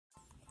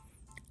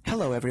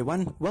Hello,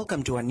 everyone.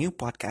 Welcome to our new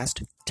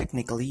podcast,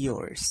 Technically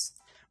Yours,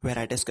 where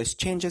I discuss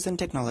changes in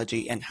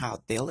technology and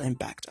how they'll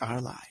impact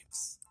our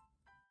lives.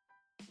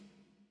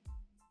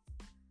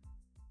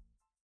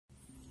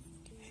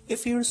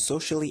 If you're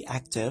socially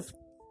active,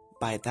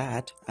 by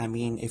that I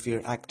mean if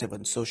you're active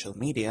on social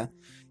media,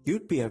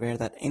 you'd be aware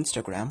that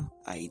Instagram,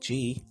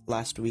 IG,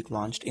 last week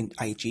launched in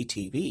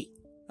IGTV.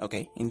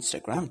 Okay,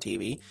 Instagram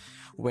TV,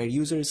 where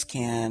users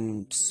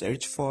can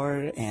search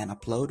for and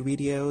upload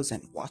videos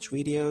and watch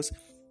videos.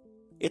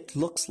 It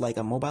looks like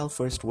a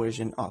mobile-first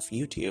version of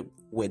YouTube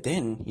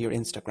within your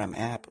Instagram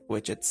app,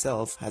 which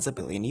itself has a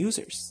billion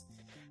users.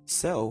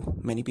 So,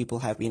 many people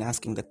have been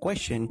asking the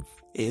question,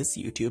 is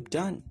YouTube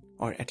done?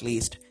 Or at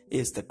least,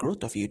 is the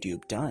growth of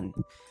YouTube done?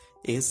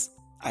 Is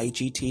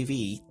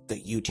IGTV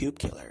the YouTube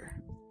killer?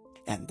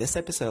 And this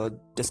episode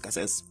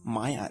discusses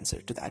my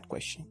answer to that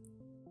question.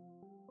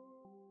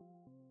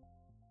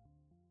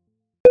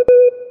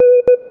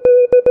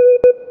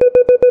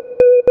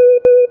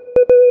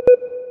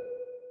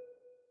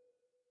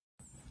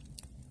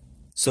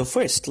 So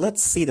first,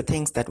 let's see the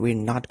things that we're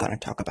not going to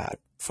talk about.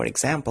 For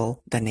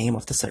example, the name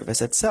of the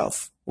service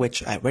itself,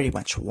 which I very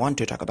much want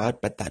to talk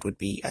about, but that would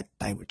be a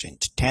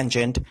divergent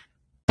tangent.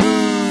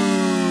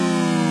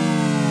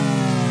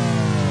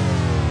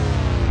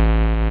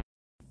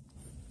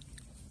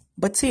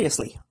 But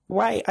seriously,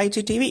 why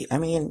IGTV? I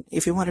mean,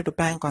 if you wanted to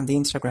bank on the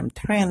Instagram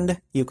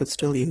trend, you could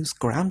still use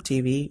Gram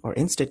TV or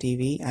Insta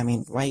TV. I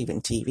mean, why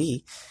even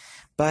TV?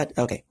 But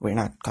okay, we're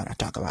not going to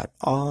talk about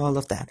all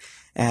of that.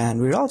 And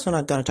we're also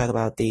not going to talk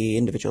about the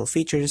individual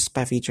features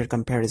by feature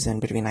comparison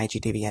between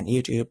IGTV and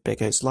YouTube,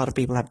 because a lot of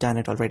people have done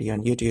it already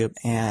on YouTube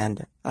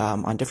and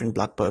on different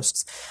blog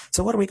posts.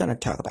 So what are we going to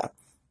talk about?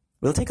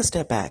 We'll take a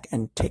step back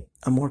and take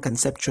a more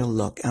conceptual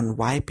look on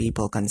why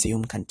people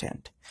consume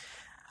content.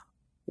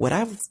 What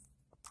I've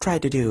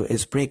tried to do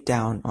is break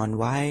down on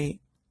why,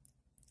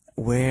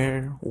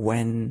 where,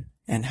 when,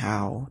 and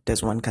how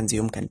does one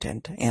consume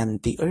content,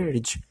 and the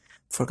urge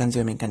for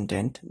consuming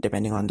content,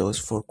 depending on those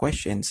four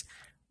questions,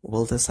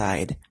 will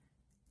decide,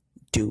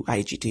 do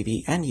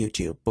IGTV and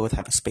YouTube both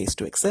have a space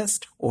to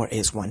exist, or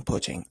is one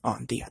poaching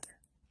on the other?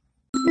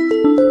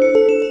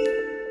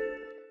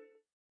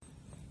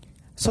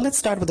 So let's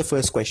start with the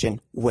first question,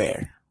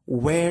 where?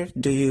 Where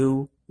do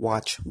you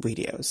watch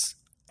videos?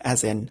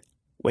 As in,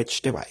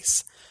 which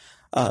device?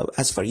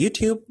 As for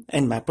YouTube,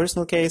 in my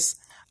personal case,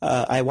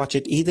 I watch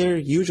it either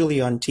usually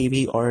on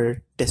TV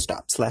or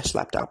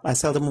desktop/laptop. I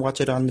seldom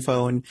watch it on the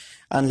phone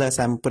unless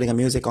I'm putting a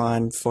music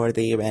on for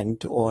the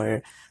event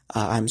or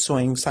I'm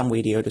showing some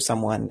video to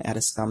someone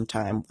at some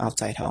time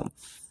outside home.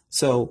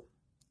 So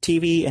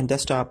TV and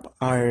desktop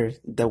are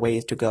the way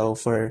to go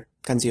for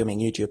consuming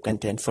YouTube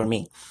content for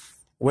me.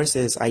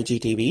 Versus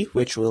IGTV,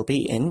 which will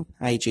be in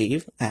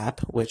IG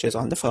app, which is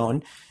on the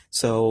phone.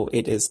 So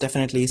it is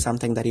definitely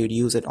something that you'd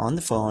use it on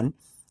the phone.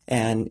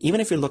 And even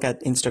if you look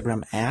at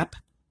Instagram app,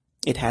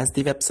 it has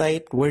the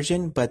website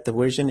version, but the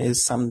version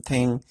is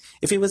something,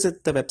 if you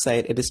visit the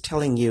website, it is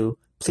telling you,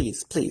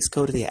 please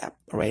go to the app,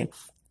 right?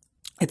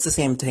 It's the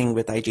same thing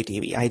with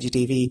IGTV.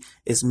 IGTV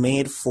is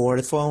made for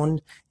the phone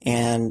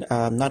and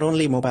not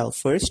only mobile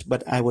first,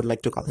 but I would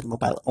like to call it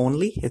mobile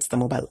only. It's the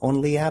mobile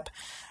only app.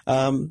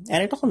 And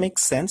it all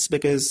makes sense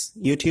because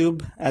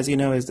YouTube, as you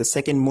know, is the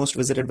second most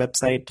visited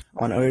website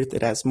on earth.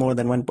 It has more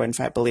than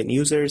 1.5 billion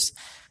users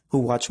who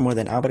watch more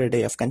than an hour a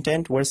day of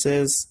content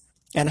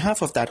and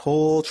half of that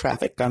whole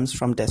traffic comes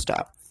from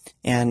desktop.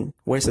 And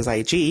versus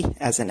IG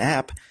as an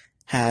app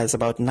has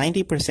about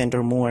 90%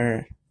 or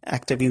more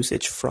active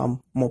usage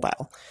from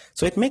mobile.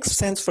 So it makes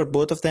sense for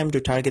both of them to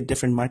target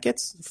different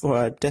markets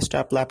for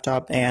desktop,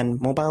 laptop,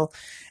 and mobile.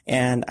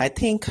 And I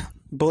think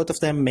both of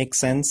them make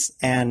sense.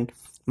 And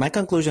my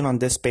conclusion on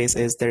this space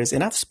is there is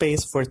enough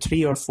space for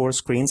 3 or 4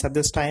 screens at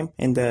this time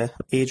in the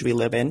age we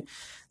live in.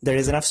 There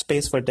is enough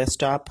space for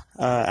desktop,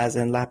 as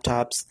in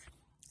laptops,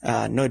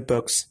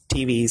 notebooks,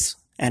 TVs,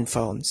 and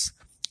phones.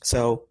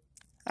 So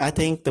I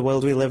think the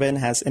world we live in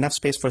has enough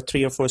space for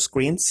 3 or 4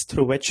 screens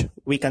through which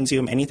we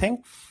consume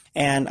anything.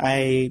 And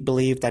I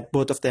believe that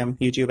both of them,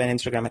 YouTube and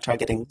Instagram, are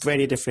targeting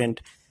very different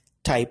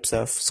types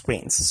of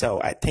screens. So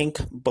I think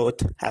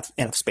both have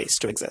enough space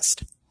to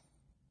exist.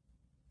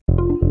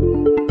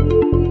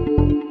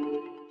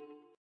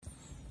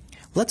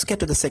 Let's get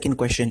to the second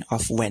question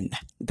of when.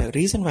 The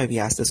reason why we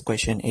ask this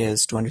question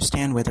is to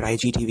understand whether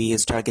IGTV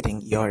is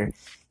targeting your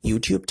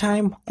YouTube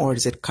time or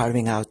is it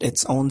carving out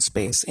its own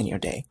space in your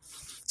day.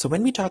 So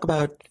when we talk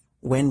about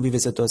when we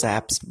visit those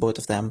apps, both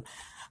of them,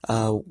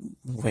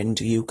 when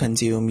do you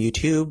consume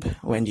YouTube?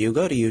 When do you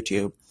go to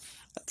YouTube?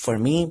 For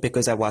me,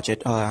 because I watch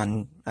it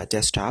on a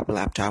desktop, a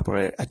laptop, or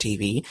a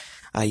TV,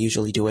 I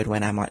usually do it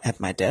when I'm at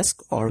my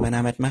desk or when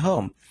I'm at my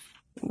home,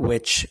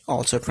 which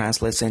also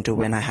translates into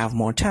when I have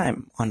more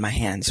time on my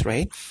hands,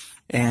 right?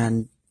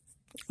 And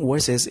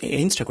versus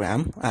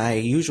Instagram, I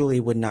usually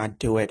would not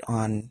do it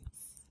on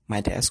my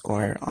desk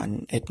or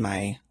at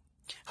my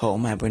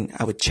home. I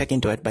would check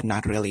into it, but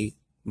not really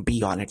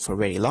be on it for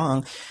very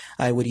long.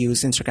 I would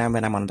use Instagram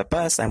when I'm on the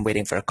bus, I'm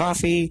waiting for a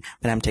coffee,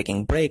 when I'm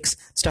taking breaks,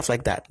 stuff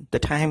like that. The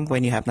time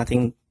when you have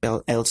nothing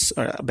else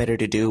better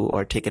to do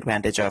or take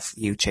advantage of,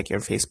 you check your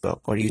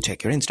Facebook or you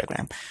check your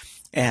Instagram.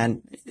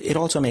 And it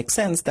also makes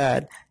sense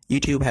that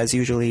YouTube has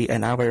usually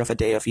an hour of a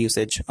day of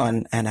usage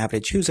on an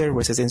average user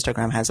versus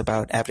Instagram has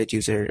about average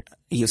user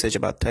usage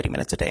about 30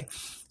 minutes a day.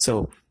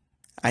 So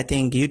I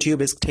think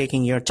YouTube is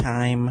taking your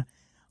time.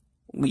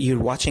 You're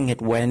watching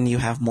it when you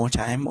have more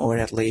time or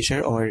at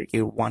leisure or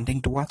you're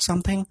wanting to watch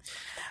something,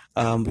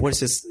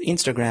 versus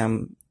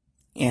Instagram,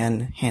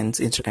 and hence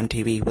Instagram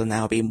TV will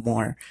now be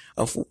more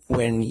of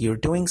when you're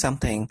doing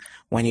something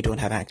when you don't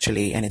have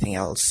actually anything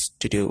else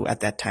to do at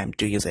that time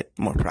to use it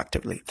more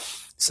productively.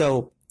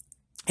 So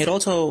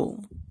what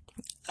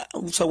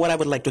I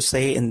would like to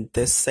say in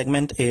this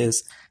segment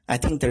is I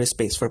think there is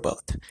space for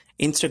both.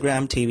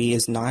 Instagram TV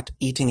is not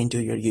eating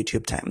into your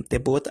YouTube time. They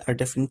both are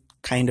different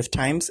kind of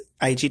times.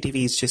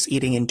 IGTV is just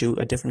eating into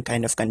a different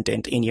kind of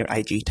content in your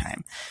IG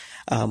time.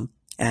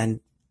 And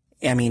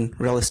I mean,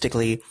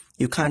 realistically,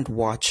 you can't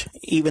watch,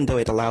 even though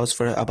it allows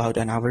for about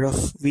an hour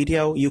of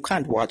video, you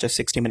can't watch a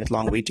 60-minute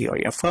long video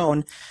on your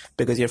phone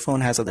because your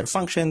phone has other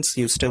functions.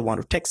 You still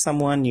want to text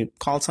someone, you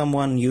call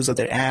someone, use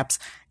other apps.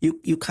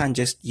 You can't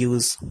just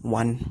use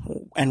one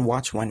and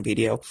watch one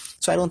video.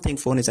 So I don't think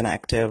phone is an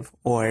active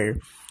or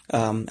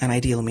an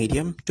ideal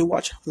medium to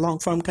watch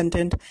long-form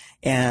content.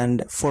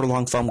 And for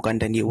long-form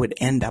content, you would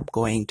end up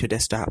going to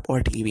desktop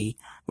or TV,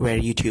 where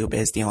YouTube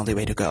is the only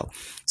way to go.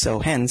 So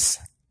hence,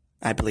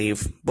 I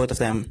believe both of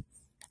them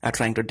are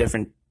trying to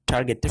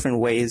target different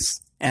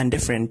ways and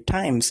different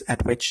times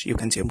at which you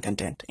consume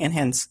content. And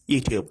hence,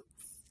 YouTube,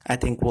 I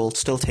think, will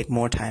still take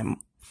more time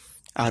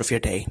out of your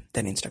day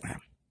than Instagram.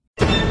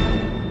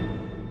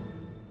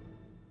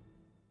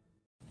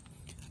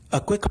 A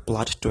quick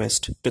plot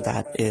twist to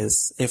that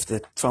is if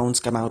the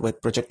phones come out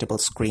with projectable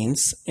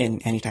screens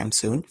in anytime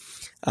soon,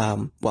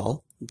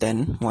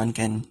 then one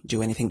can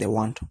do anything they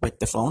want with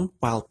the phone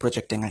while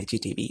projecting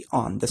IGTV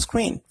on the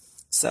screen.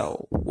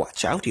 So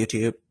watch out,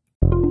 YouTube.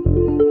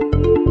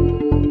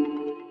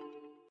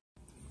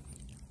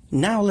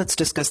 Now let's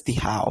discuss the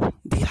how.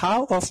 The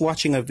how of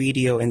watching a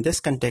video in this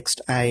context,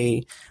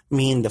 I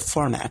mean the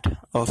format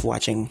of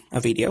watching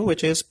a video,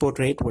 which is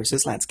portrait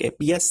versus landscape.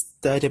 Yes,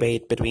 the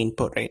debate between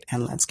portrait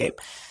and landscape.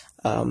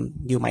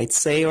 You might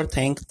say or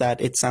think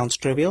that it sounds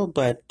trivial,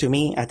 but to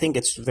me, I think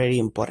it's very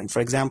important.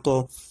 For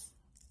example,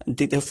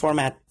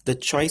 the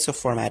choice of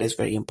format is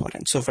very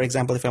important. So for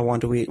example, if I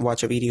want to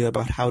watch a video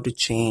about how to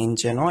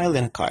change an oil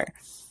in a car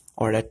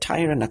or a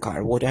tire in a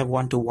car, would I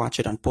want to watch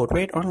it on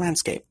portrait or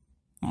landscape?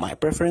 My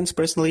preference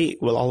personally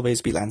will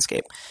always be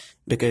landscape,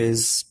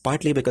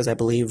 partly because I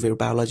believe we're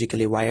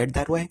biologically wired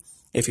that way.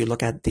 If you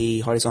look at the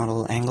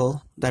horizontal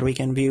angle that we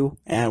can view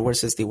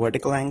versus the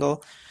vertical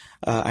angle,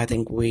 I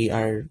think we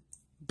are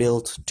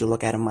built to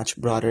look at a much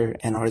broader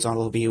and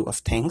horizontal view of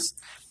things.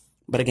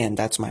 But again,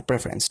 that's my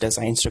preference. Does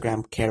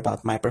Instagram care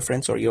about my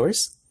preference or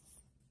yours?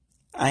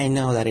 I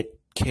know that it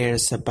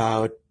cares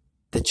about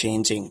the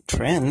changing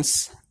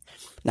trends.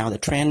 Now, the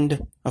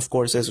trend, of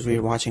course, is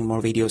we're watching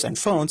more videos on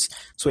phones,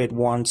 so it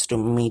wants to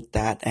meet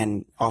that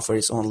and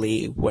offers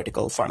only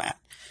vertical format.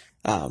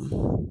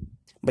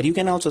 But you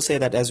can also say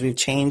that as we've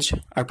changed,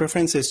 our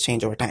preferences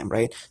change over time,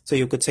 right? So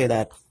you could say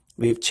that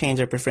we've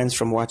changed our preference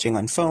from watching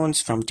on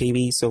phones, from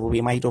TV, so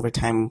we might over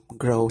time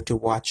grow to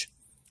watch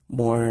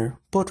more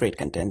portrait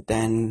content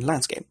than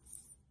landscape.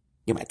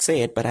 You might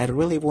say it, but I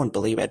really won't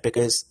believe it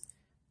because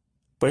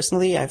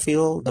personally, I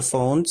feel the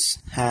phones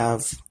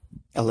have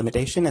a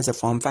limitation as a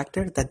form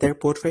factor that they're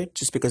portrait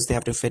just because they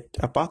have to fit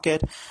a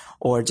pocket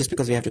or just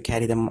because we have to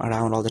carry them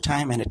around all the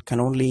time and it can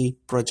only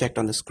project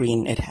on the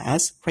screen it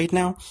has right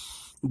now.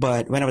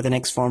 But whenever the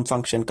next form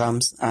function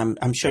comes,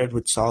 I'm sure it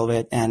would solve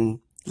it and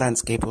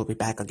landscape will be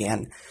back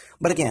again.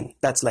 But again,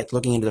 that's like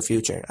looking into the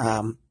future.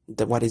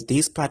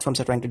 These platforms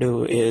are trying to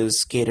do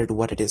is cater to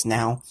what it is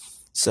now.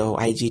 So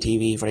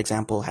IGTV, for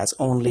example, has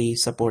only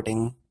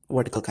supporting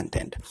vertical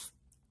content,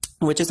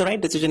 which is the right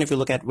decision if you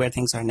look at where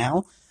things are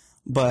now.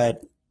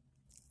 But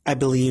I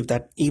believe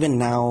that even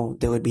now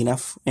there would be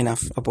enough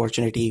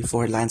opportunity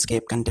for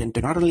landscape content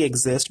to not only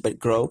exist but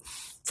grow.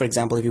 For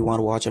example, if you want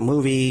to watch a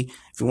movie,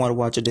 if you want to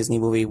watch a Disney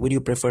movie, would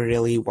you prefer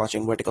really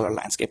watching vertical or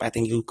landscape? I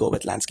think you'll go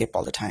with landscape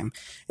all the time.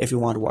 If you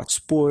want to watch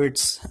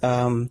sports,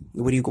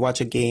 would you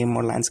watch a game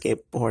or landscape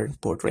or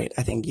portrait?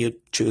 I think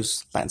you'd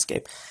choose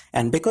landscape.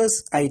 And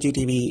because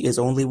IGTV is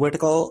only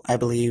vertical, I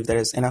believe there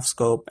is enough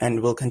scope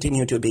and will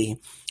continue to be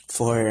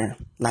for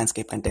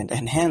landscape content.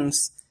 And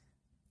hence,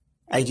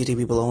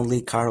 IGTV will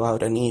only carve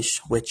out a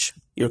niche which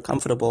you're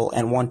comfortable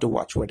and want to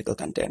watch vertical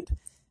content,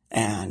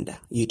 and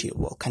YouTube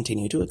will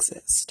continue to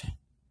exist.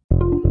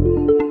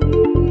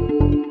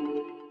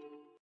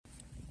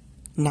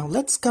 Now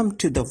let's come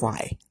to the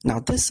why.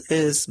 Now this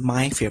is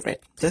my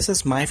favorite. This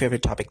is my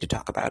favorite topic to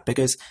talk about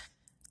because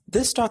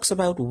this talks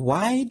about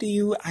why do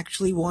you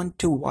actually want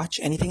to watch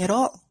anything at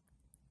all?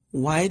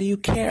 Why do you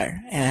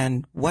care?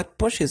 And what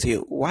pushes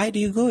you? Why do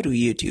you go to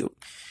YouTube?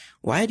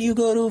 Why do you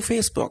go to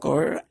Facebook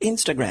or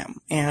Instagram?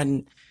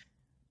 And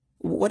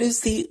what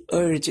is the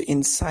urge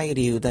inside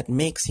you that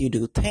makes you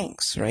do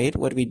things, right?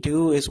 What we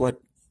do is what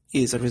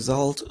is a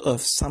result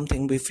of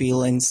something we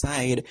feel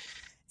inside.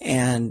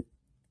 And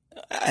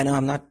I know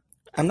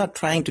I'm not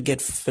trying to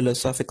get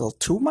philosophical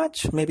too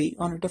much, maybe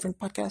on a different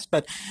podcast,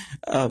 but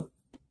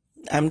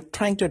I'm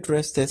trying to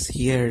address this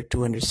here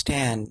to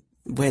understand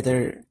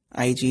whether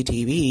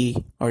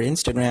IGTV or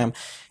Instagram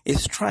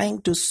is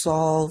trying to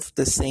solve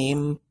the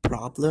same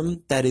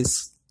problem that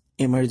is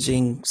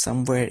emerging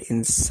somewhere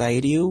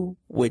inside you,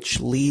 which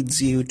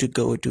leads you to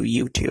go to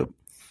YouTube.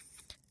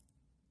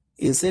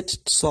 Is it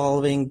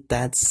solving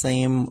that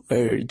same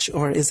urge,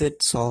 or is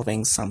it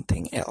solving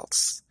something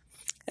else?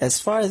 As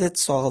far as it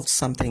solves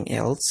something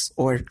else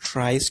or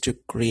tries to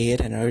create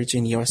an urge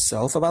in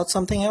yourself about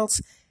something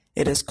else,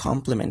 it is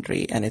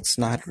complementary and it's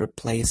not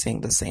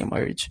replacing the same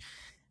urge.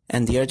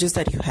 And the urges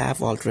that you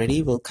have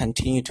already will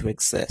continue to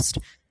exist.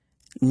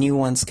 New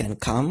ones can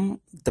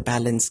come, the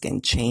balance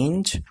can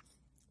change,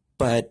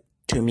 but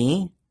to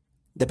me,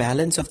 the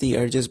balance of the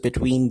urges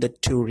between the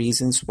two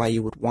reasons why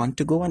you would want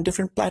to go on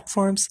different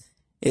platforms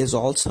is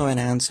also an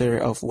answer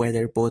of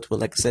whether both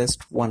will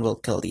exist, one will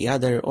kill the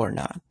other or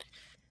not.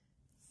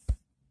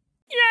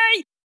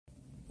 Yay!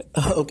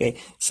 Okay,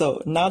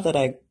 so now that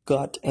I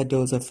got a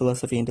dose of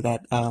philosophy into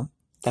that,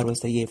 that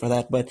was the yay for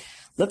that. But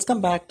let's come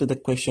back to the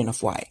question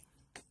of why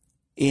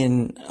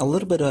in a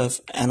little bit of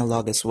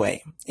analogous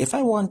way. If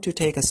I want to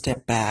take a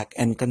step back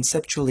and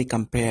conceptually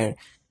compare,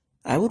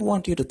 I would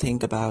want you to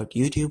think about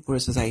YouTube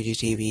versus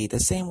IGTV the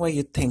same way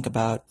you think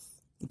about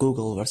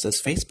Google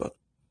versus Facebook,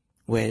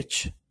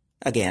 which,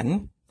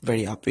 again,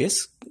 very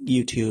obvious.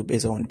 YouTube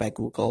is owned by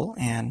Google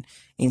and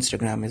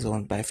Instagram is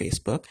owned by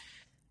Facebook.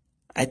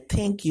 I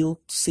think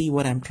you'll see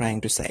what I'm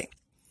trying to say.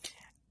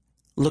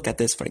 Look at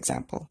this, for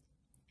example.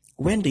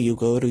 When do you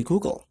go to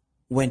Google?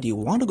 When do you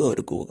want to go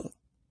to Google?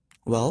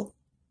 Well,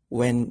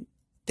 when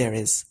there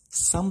is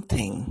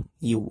something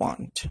you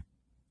want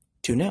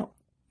to know.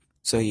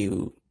 So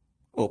you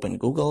open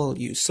Google,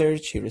 you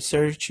search, you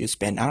research, you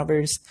spend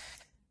hours.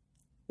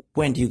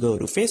 When do you go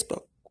to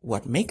Facebook?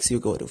 What makes you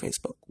go to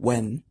Facebook?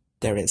 When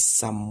there is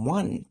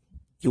someone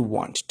you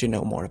want to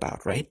know more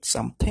about, right?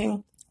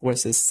 Something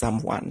versus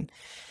someone.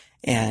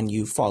 And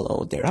you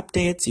follow their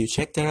updates, you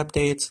check their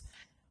updates,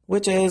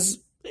 which is,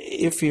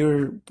 if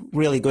you're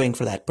really going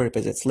for that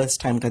purpose, it's less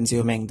time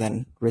consuming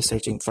than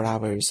researching for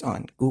hours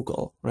on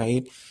Google,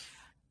 right?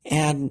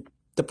 And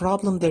the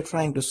problem they're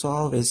trying to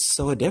solve is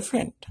so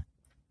different.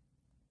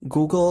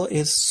 Google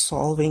is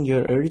solving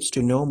your urge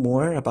to know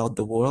more about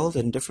the world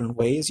in different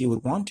ways you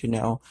would want to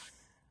know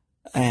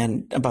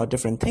and about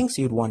different things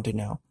you'd want to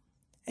know.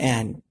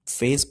 And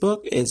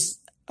Facebook is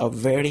a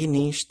very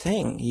niche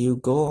thing. You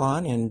go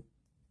on and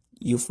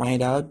you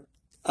find out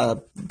a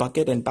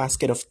bucket and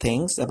basket of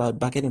things about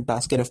bucket and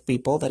basket of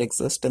people that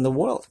exist in the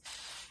world.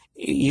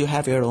 You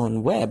have your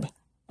own web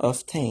of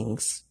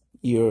things.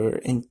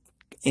 You're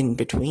in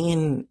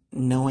between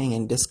knowing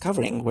and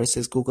discovering,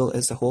 versus Google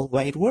is the whole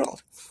wide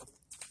world.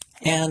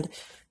 And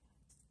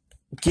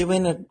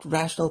given a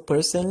rational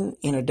person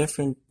in a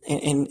different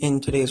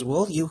in today's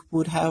world, you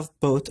would have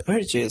both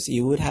urges.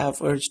 You would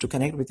have urge to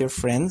connect with your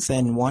friends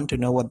and want to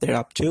know what they're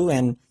up to,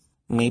 and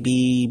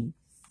maybe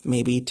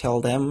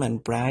tell them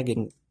and brag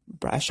and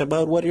brash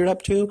about what you're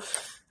up to,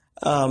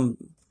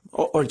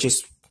 or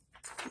just,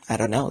 I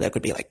don't know, there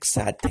could be like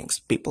sad things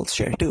people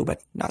share too,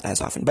 but not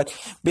as often. But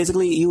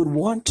basically, you would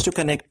want to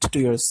connect to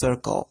your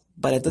circle,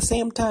 but at the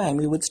same time,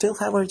 you would still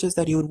have urges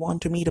that you would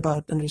want to meet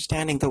about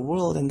understanding the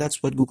world, and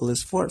that's what Google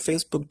is for.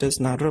 Facebook does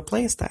not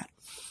replace that.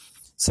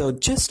 So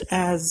just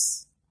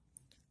as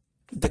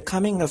the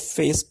coming of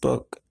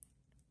Facebook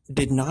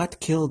did not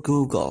kill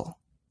Google,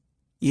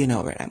 you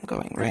know where I'm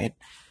going, right?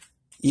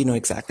 You know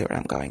exactly where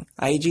I'm going.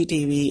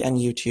 IGTV and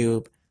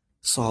YouTube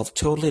solve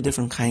totally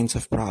different kinds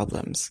of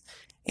problems.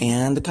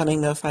 And the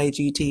coming of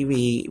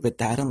IGTV with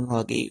that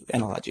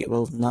analogy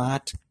will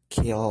not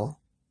kill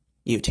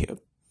YouTube.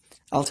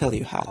 I'll tell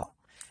you how.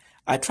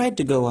 I tried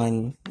to go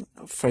on,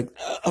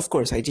 of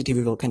course,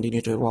 IGTV will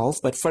continue to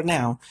evolve, but for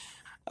now,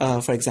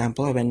 for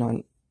example, I went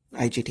on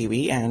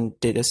IGTV and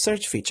did a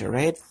search feature,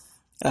 right?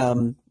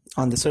 On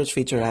the search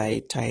feature,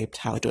 I typed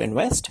how to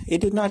invest. It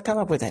did not come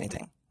up with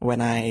anything. When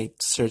I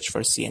searched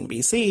for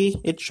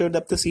CNBC, it showed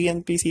up the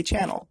CNBC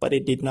channel, but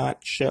it did not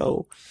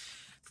show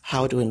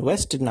how to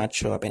invest, did not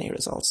show up any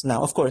results.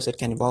 Now, of course, it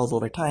can evolve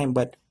over time,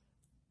 but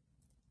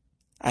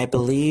I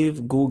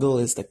believe Google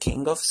is the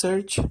king of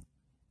search,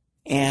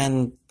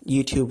 and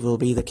YouTube will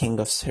be the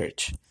king of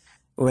search.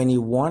 When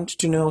you want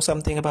to know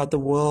something about the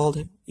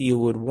world, you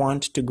would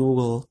want to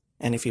Google,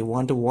 and if you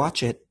want to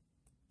watch it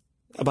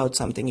about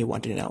something you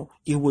want to know,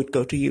 you would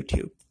go to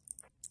YouTube.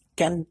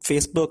 Can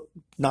Facebook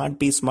not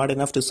be smart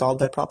enough to solve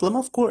that problem?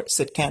 Of course,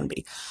 it can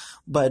be.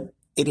 But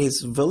it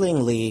is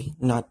willingly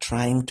not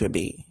trying to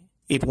be.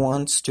 It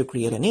wants to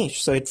create a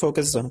niche. So it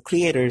focuses on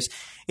creators.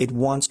 It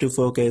wants to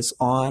focus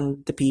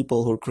on the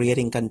people who are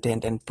creating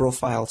content and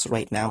profiles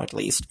right now, at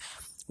least,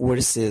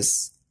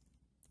 versus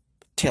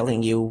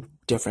telling you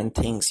different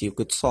things you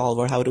could solve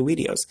or how to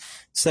videos.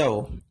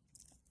 So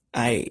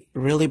I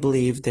really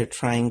believe they're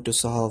trying to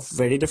solve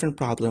very different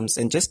problems.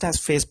 And just as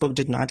Facebook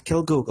did not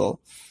kill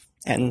Google,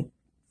 and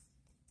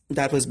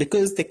that was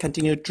because they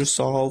continued to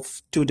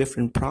solve two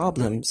different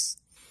problems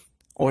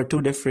or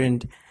two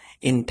different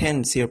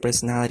intents your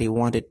personality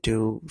wanted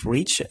to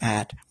reach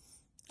at,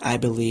 I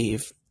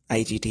believe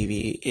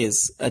IGTV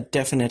is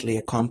definitely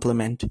a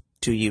complement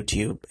to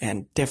YouTube,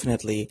 and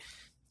definitely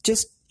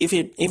just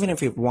even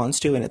if it wants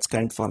to in its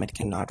current form, it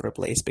cannot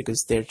replace,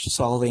 because they're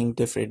solving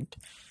different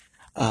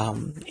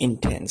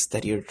intents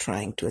that you're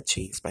trying to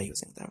achieve by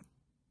using them.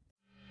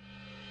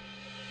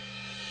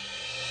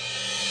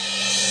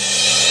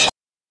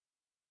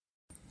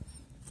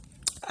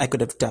 I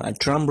could have done a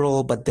drum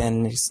roll, but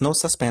then there's no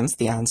suspense.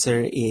 The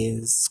answer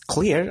is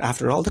clear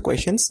after all the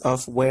questions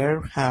of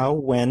where, how,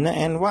 when,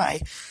 and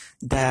why,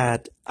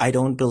 that I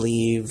don't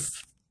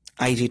believe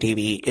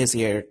IGTV is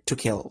here to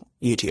kill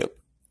YouTube.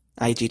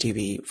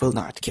 IGTV will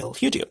not kill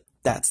YouTube.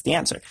 That's the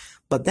answer.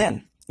 But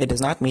then it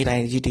does not mean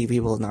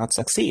IGTV will not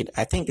succeed.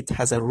 I think it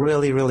has a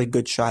really, really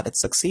good shot at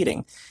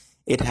succeeding.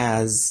 It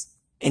has,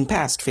 in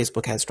past,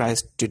 Facebook has tried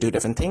to do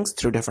different things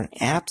through different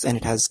apps, and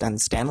it has done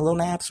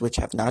standalone apps which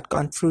have not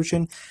gone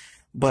fruition.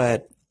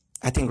 But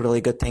I think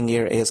really good thing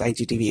here is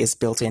IGTV is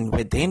built in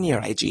within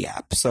your IG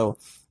app. So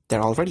there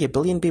are already 1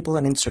 billion people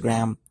on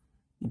Instagram.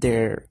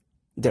 They're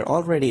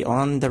already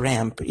on the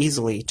ramp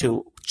easily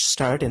to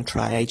start and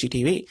try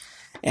IGTV.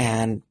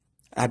 And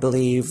I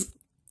believe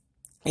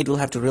it will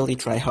have to really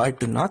try hard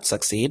to not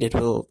succeed. It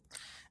will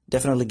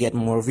definitely get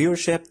more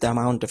viewership. The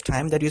amount of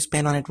time that you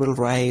spend on it will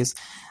rise.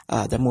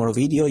 The more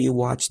video you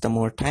watch, the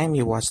more time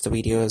you watch the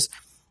videos.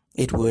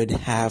 It would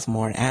have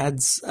more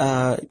ads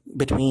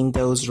between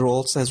those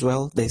rolls as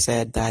well. They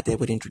said that they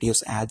would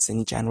introduce ads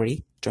in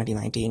January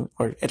 2019,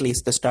 or at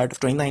least the start of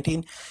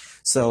 2019.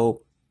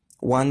 So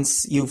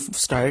once you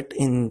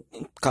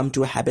come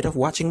to a habit of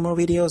watching more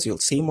videos, you'll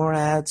see more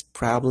ads.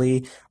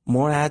 Probably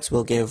more ads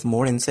will give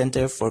more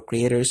incentive for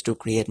creators to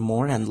create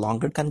more and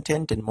longer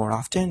content and more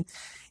often,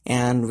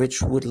 and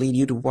which would lead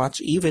you to watch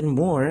even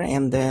more,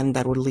 and then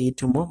that would lead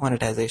to more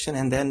monetization,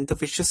 and then the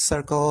vicious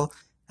circle,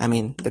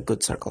 the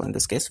good circle in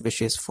this case,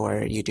 vicious for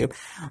YouTube,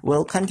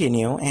 will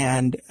continue,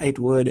 and it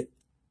would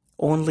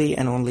only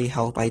and only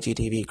help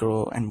IGTV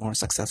grow and more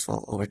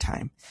successful over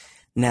time.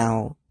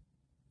 Now,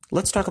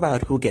 let's talk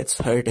about who gets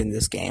hurt in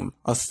this game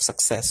of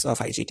success of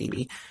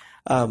IGTV.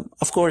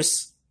 Of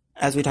course,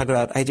 as we talked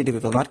about, IGTV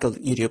will not kill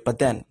YouTube, but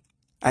then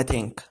I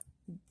think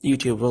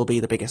YouTube will be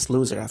the biggest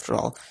loser after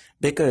all,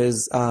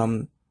 because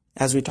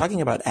as we're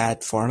talking about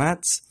ad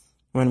formats,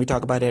 when we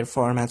talk about ad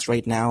formats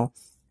right now,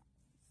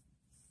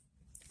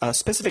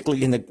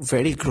 specifically in the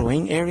very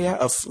growing area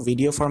of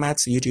video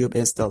formats, YouTube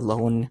is the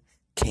lone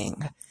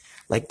king.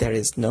 Like, there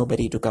is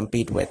nobody to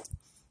compete with.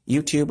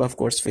 YouTube, of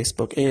course,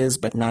 Facebook is,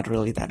 but not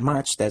really that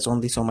much. There's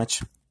only so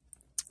much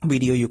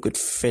video you could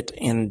fit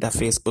in the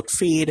Facebook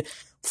feed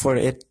for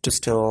it to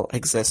still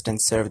exist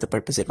and serve the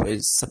purpose it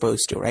was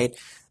supposed to, right?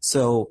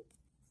 So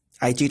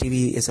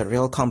IGTV is a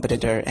real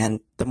competitor, and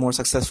the more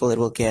successful it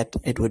will get,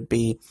 it would,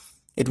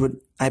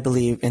 I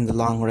believe, in the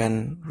long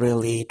run,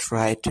 really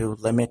try to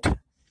limit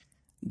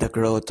the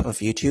growth of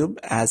YouTube,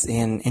 as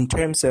in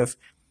terms of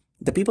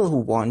the people who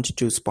want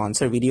to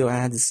sponsor video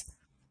ads,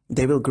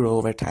 they will grow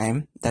over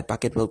time. That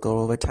bucket will grow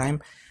over time.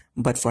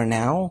 But for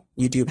now,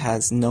 YouTube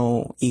has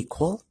no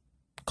equal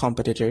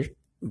competitor,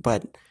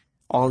 but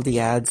all the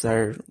ads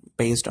are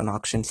based on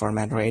auction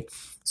format, right?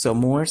 So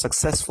more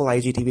successful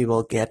IGTV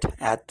will get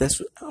at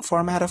this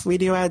format of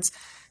video ads,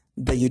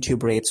 the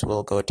YouTube rates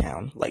will go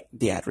down, like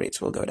the ad rates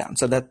will go down.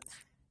 So that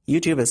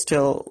YouTube is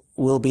still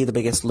will be the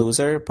biggest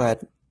loser,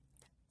 but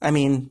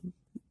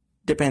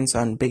depends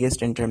on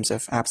biggest in terms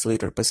of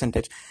absolute or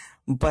percentage.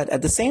 But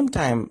at the same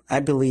time,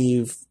 I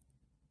believe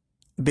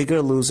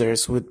bigger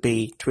losers would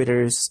be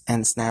Twitters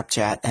and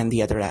Snapchat and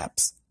the other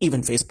apps,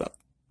 even Facebook.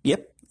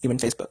 Yep, even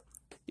Facebook.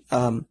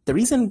 The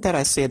reason that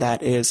I say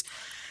that is,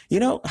 you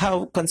know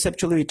how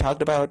conceptually we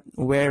talked about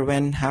where,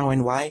 when, how,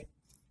 and why?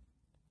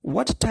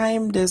 What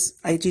time does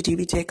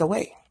IGTV take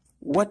away?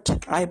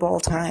 What eyeball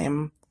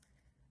time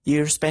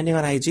you're spending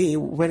on IG,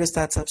 where is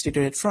that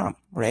substituted from,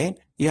 right?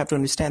 You have to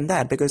understand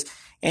that, because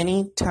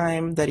any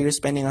time that you're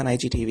spending on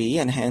IGTV,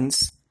 and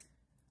hence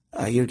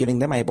you're giving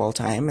them eyeball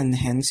time, and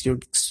hence you're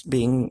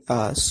being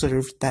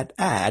served that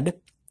ad,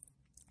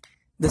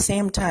 the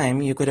same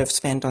time you could have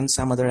spent on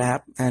some other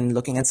app and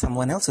looking at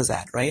someone else's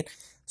ad, right?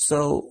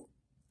 So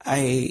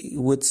I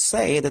would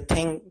say the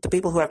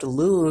people who have to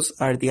lose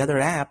are the other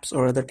apps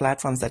or other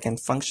platforms that can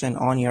function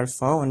on your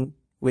phone,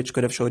 which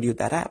could have showed you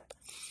that app.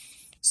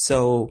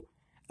 So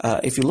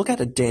if you look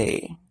at a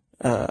day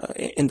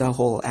in the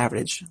whole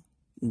average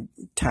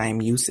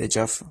time usage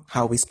of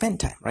how we spend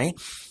time, right?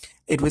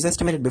 It was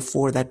estimated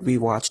before that we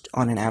watched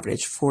on an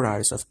average 4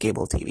 hours of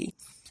cable TV.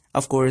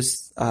 Of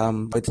course,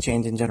 with the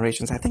change in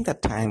generations, I think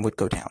that time would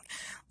go down.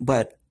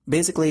 But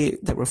basically,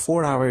 there were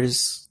 4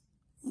 hours,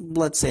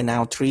 let's say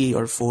now 3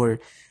 or 4,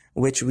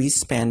 which we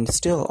spend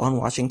still on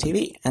watching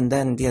TV. And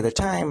then the other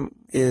time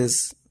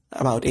is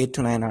about 8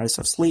 to 9 hours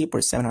of sleep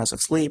or 7 hours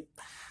of sleep.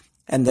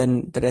 And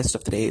then the rest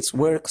of the day is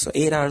work. So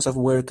 8 hours of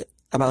work,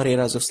 about 8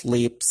 hours of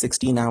sleep,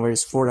 16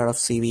 hours, 4 hours of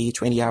CV,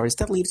 20 hours.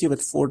 That leaves you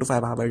with 4 to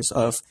 5 hours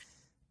of,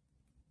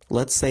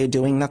 let's say,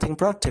 doing nothing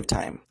productive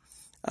time,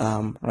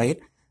 right?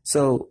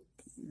 So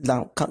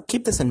now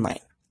keep this in mind.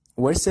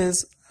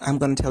 Versus, I'm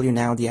going to tell you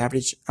now the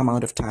average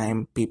amount of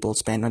time people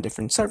spend on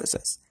different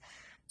services.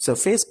 So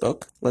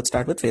Facebook, let's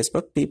start with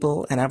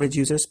Facebook. An average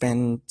user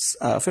spends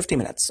 50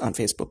 minutes on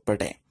Facebook per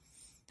day.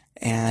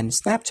 And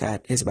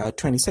Snapchat is about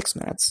 26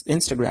 minutes.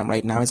 Instagram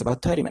right now is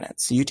about 30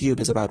 minutes. YouTube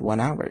is about 1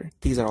 hour.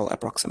 These are all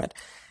approximate.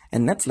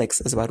 And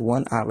Netflix is about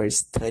 1 hour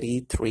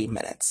 33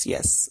 minutes.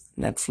 Yes,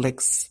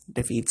 Netflix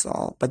defeats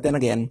all. But then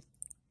again,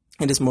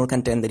 it is more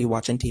content that you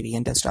watch on TV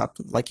and desktop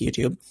like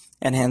YouTube.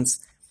 And hence,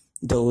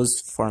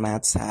 those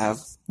formats have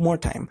more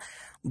time.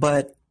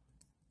 But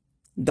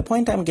the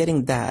point I'm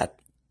getting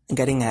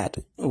at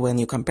when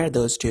you compare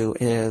those two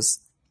is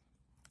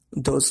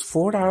those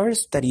 4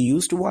 hours that you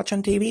used to watch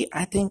on TV,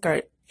 I think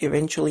are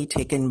eventually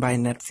taken by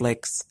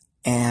Netflix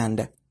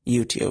and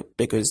YouTube,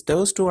 because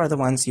those two are the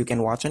ones you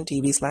can watch on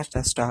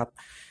TV/desktop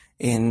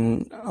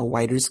in a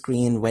wider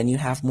screen when you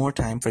have more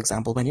time, for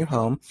example, when you're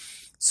home.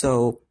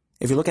 So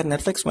if you look at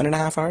Netflix,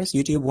 1.5 hours,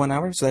 YouTube 1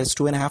 hour, so that's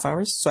 2.5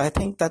 hours. So I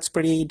think that's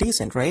pretty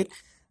decent, right?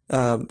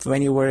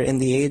 When you were in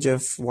the age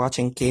of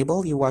watching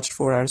cable, you watched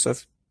 4 hours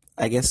of,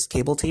 I guess,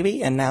 cable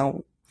TV, and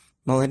now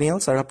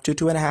millennials are up to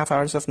 2.5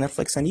 hours of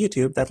Netflix and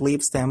YouTube. That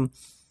leaves them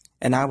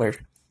an hour.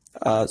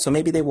 So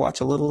maybe they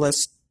watch a little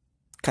less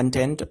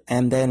content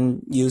and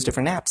then use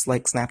different apps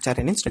like Snapchat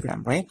and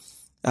Instagram, right?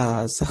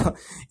 So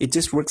it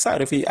just works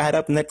out. If you add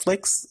up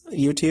Netflix,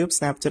 YouTube,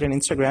 Snapchat, and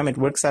Instagram, it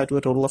works out to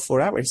a total of 4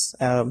 hours.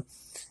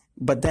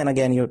 But then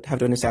again, you have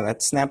to understand that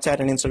Snapchat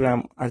and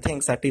Instagram are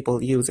things that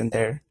people use in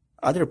their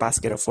other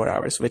basket of 4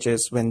 hours, which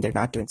is when they're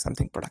not doing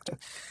something productive.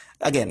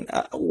 Again,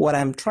 what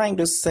I'm trying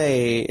to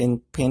say in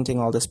painting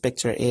all this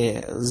picture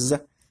is,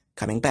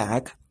 coming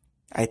back,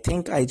 I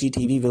think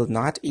IGTV will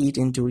not eat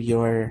into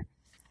your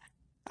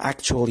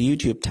actual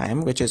YouTube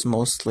time, which is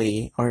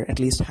mostly, or at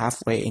least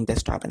halfway, in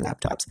desktop and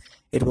laptops.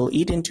 It will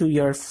eat into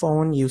your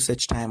phone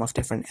usage time of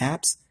different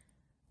apps,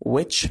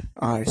 which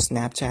are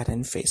Snapchat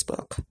and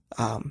Facebook,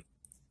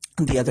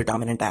 the other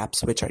dominant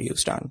apps which are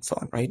used on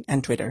phone, right?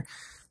 And Twitter.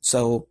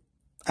 So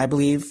I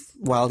believe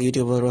while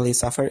YouTube will really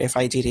suffer if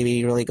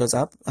IGTV really goes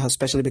up,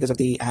 especially because of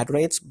the ad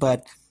rates,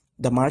 but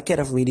the market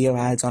of video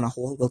ads on a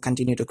whole will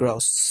continue to grow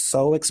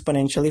so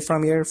exponentially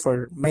from here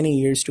for many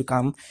years to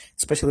come,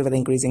 especially with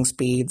increasing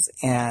speeds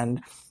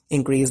and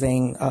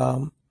increasing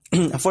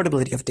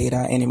affordability of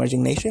data in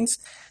emerging nations,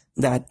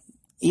 that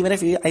even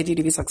if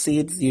IGTV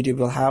succeeds, YouTube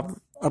will have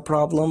a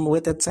problem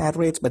with its ad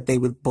rates, but they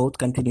will both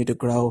continue to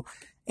grow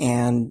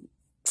and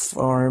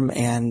form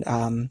and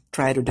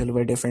try to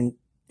deliver different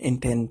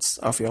intents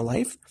of your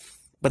life.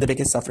 But the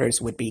biggest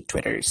sufferers would be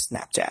Twitter,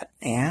 Snapchat,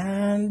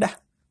 and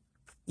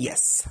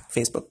yes,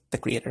 Facebook, the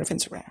creator of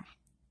Instagram.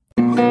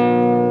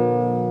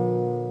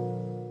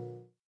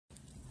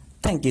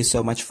 Thank you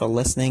so much for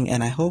listening,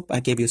 and I hope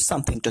I gave you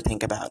something to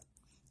think about.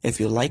 If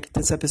you liked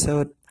this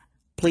episode,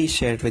 please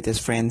share it with your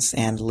friends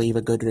and leave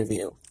a good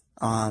review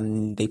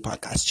on the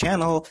podcast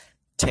channel,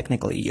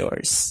 Technically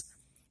Yours.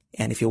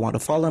 And if you want to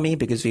follow me,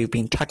 because we've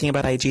been talking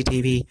about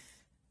IGTV,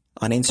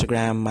 on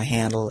Instagram, my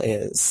handle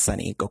is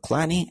Sunny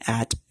Goklani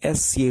at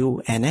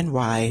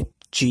SUNNYGOKLANI.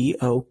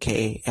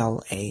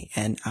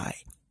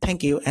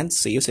 Thank you and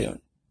see you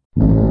soon.